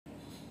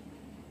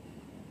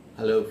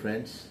Hello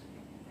friends,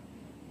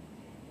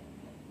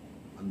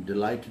 I'm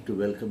delighted to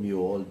welcome you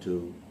all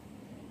to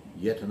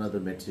yet another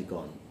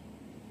MEDSICON,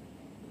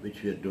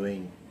 which we are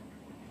doing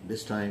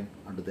this time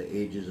under the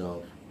aegis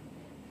of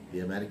the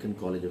American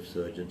College of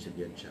Surgeons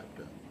Indian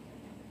chapter.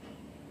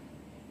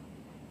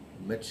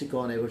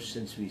 MEDSICON, ever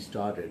since we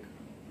started,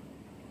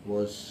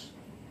 was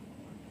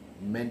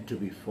meant to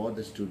be for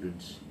the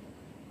students,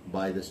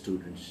 by the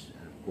students,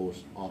 and of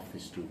course of the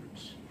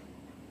students.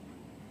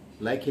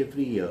 Like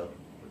every year,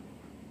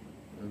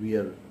 we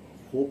are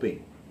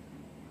hoping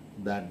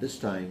that this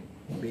time,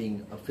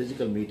 being a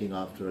physical meeting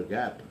after a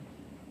gap,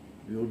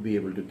 we would be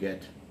able to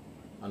get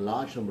a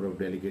large number of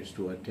delegates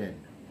to attend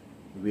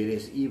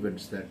various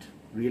events that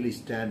really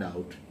stand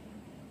out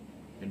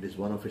in this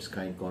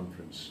one-of-its-kind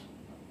conference.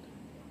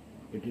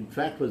 It in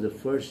fact was the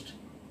first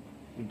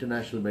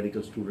International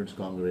Medical Students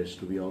Congress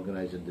to be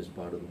organized in this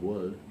part of the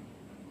world,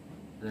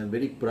 and I'm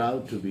very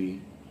proud to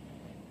be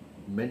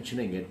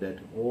mentioning it that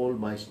all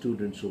my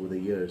students over the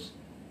years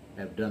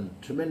have done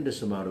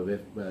tremendous amount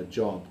of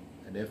job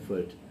and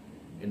effort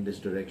in this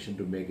direction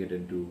to make it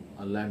into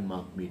a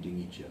landmark meeting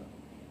each year.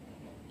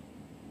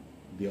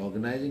 The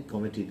organizing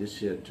committee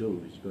this year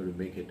too is going to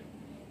make it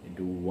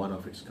into one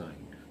of its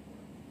kind.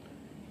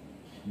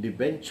 The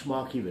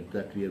benchmark event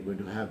that we are going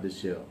to have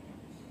this year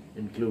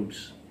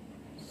includes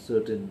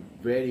certain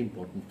very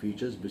important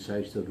features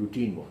besides the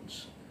routine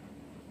ones.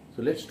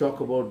 So let's talk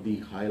about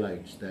the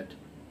highlights that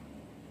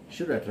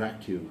should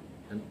attract you,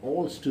 and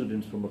all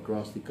students from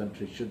across the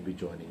country should be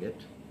joining it.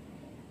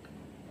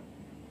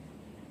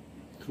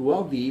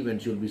 Throughout the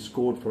events, you'll be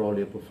scored for all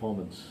your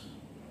performance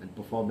and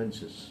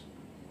performances,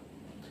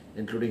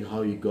 including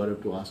how you got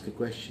up to ask a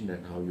question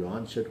and how you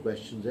answered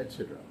questions,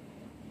 etc.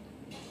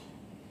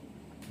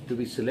 To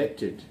be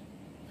selected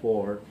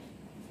for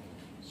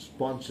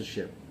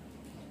sponsorship,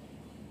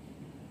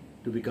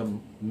 to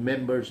become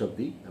members of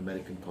the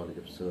American College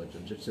of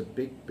Surgeons. It's a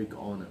big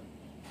honor,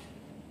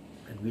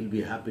 and we'll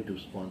be happy to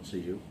sponsor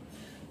you.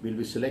 We'll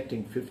be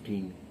selecting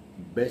 15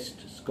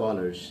 best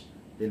scholars.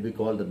 They'll be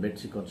called the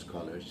MEDSICON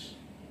scholars,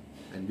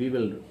 and we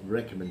will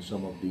recommend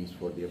some of these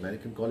for the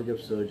American College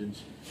of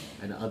Surgeons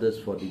and others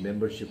for the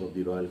membership of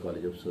the Royal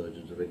College of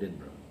Surgeons of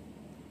Edinburgh.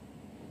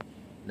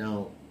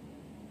 Now,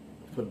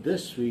 for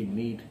this we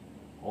need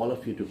all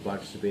of you to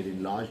participate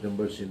in large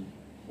numbers in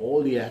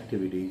all the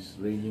activities,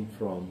 ranging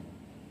from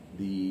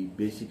the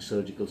basic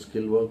surgical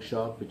skill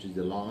workshop, which is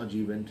the large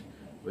event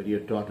where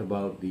you're taught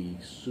about the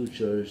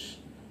sutures,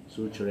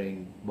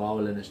 suturing,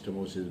 bowel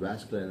anastomosis,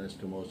 vascular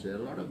anastomosis. A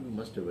lot of you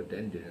must have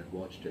attended and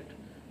watched it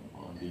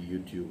on the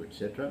YouTube,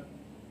 etc.,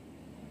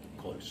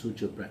 called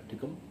Suture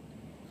Practicum.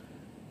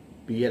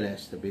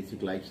 PLS, the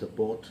basic life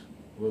support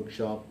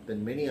workshop,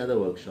 then many other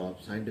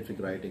workshops, scientific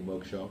writing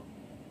workshop.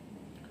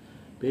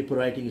 Paper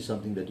writing is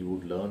something that you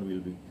would learn.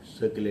 We'll be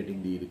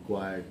circulating the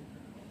required,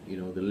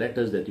 the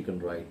letters that you can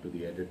write to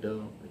the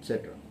editor,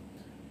 etc.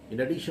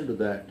 In addition to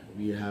that,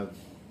 we have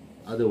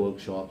other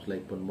workshops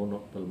like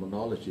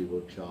pulmonology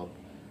workshop,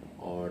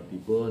 or the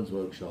burns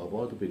workshop,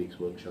 orthopedics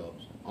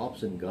workshops,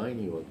 ops and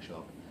gynae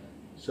workshop.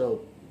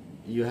 So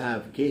you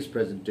have case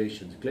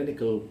presentations,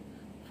 clinical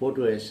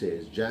photo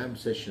essays, jam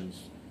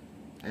sessions,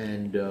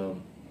 and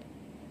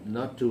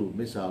not to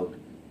miss out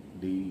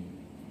the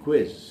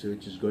quiz,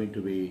 which is going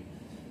to be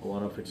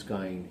one of its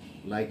kind,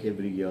 like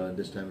every year, and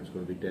this time it's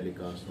going to be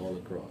telecast all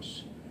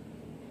across.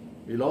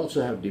 We'll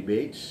also have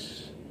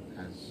debates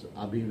as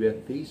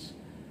abhivyaktis,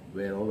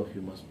 where all of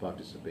you must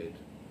participate,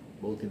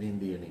 both in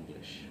Hindi and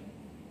English.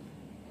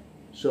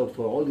 So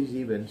for all these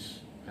events,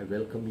 I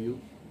welcome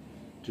you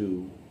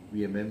to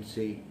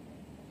VMMC,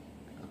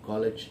 a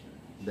college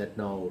that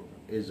now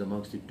is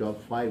amongst the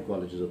top 5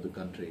 colleges of the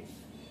country.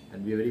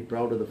 And we are very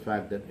proud of the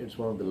fact that it's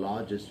one of the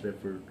largest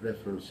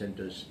referral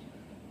centers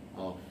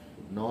of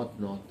North,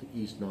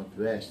 East,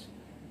 Northwest,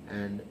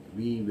 and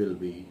we will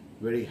be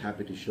very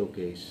happy to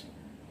showcase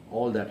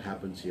all that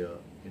happens here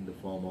in the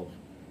form of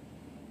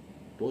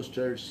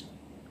posters,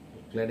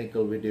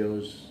 clinical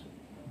videos,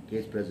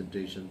 case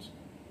presentations,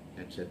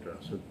 etc.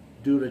 So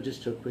do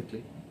register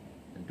quickly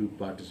and do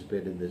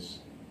participate in this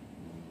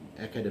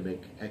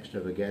academic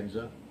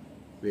extravaganza,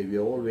 where we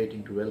are all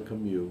waiting to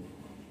welcome you,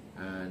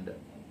 and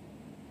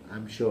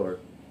I'm sure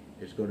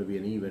it's going to be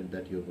an event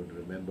that you're going to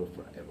remember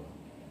forever,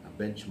 a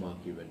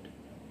benchmark event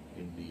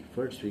in the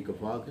first week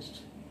of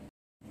August,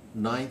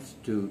 9th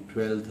to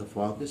 12th of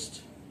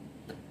August.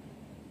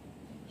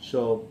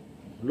 So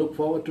look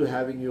forward to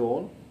having you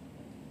all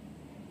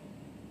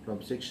from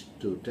 6th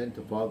to 10th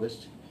of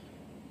August.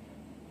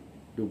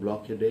 Do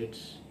block your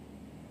dates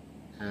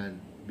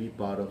and be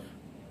part of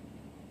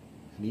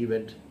an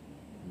event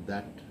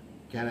that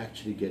can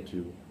actually get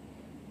you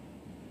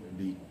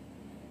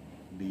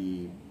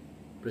the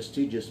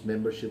prestigious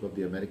membership of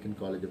the American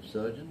College of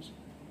Surgeons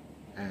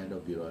and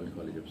of the Royal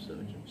College of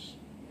Surgeons.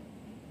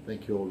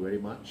 Thank you all very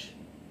much.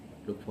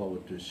 Look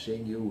forward to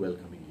seeing you,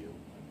 welcoming you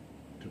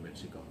to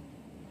MEDSICON.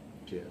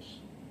 Cheers.